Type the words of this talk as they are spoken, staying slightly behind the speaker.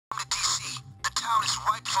town is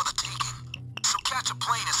ripe for the taking. So catch a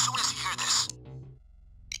plane as soon as you hear this.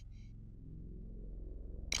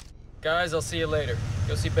 Guys, I'll see you later.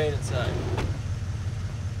 Go see Bane inside.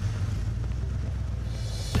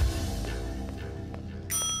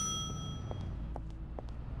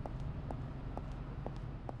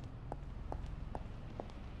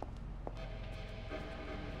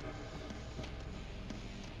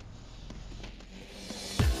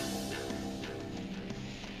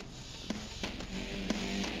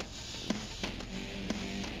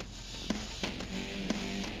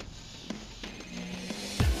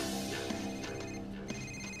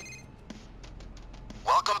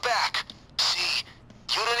 Welcome back. See,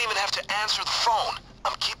 you don't even have to answer the phone.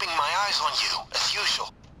 I'm keeping my eyes on you, as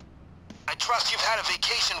usual. I trust you've had a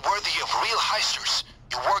vacation worthy of real heisters.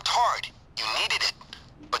 You worked hard. You needed it.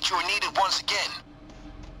 But you are needed once again.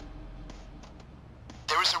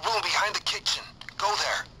 There is a room behind the kitchen. Go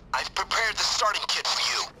there. I've prepared the starting kit for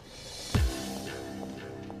you.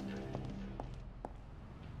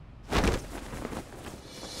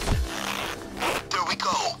 There we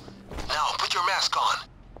go. Now, put your mask on.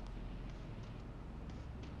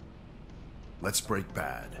 Let's break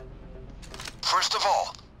bad. First of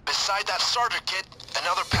all, beside that starter kit,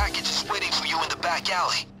 another package is waiting for you in the back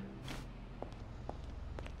alley.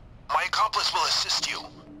 My accomplice will assist you.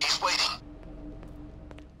 He's waiting.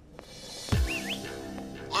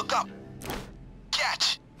 Look up.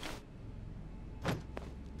 Catch.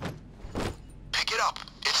 Pick it up.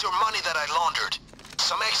 It's your money that I laundered.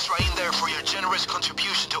 Some extra in there for your generous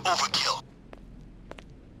contribution to Overkill.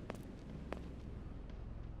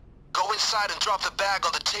 Go inside and drop the bag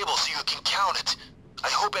on the table so you can count it. I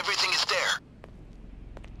hope everything is there.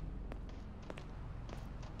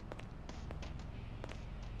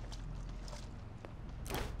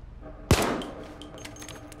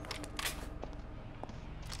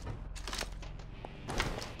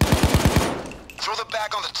 Throw the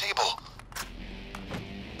bag on the table.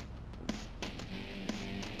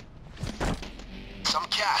 Some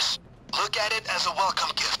cash. Look at it as a welcome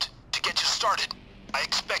gift to get you started. I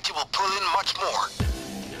expect you will pull in much more.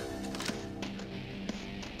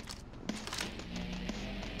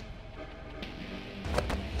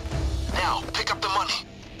 Now, pick up the money.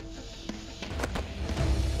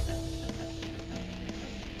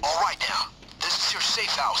 All right now, this is your safe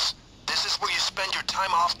house. This is where you spend your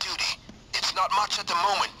time off duty. It's not much at the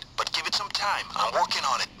moment, but give it some time. I'm working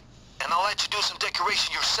on it. And I'll let you do some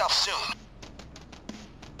decoration yourself soon.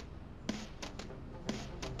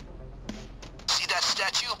 See that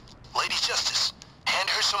statue? Lady Justice. Hand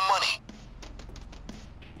her some money.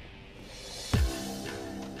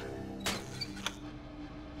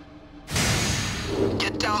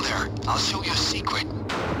 Get down there. I'll show you a secret.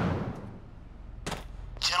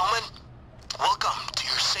 Gentlemen, welcome to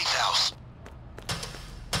your safe house.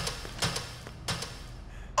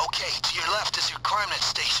 Okay, to your left is your CrimeNet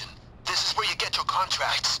station. This is where you get your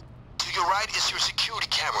contracts. To your right is your security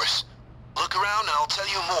cameras. Look around and I'll tell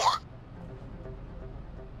you more.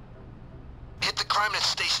 Hit the CrimeNet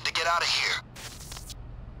station to get out of here.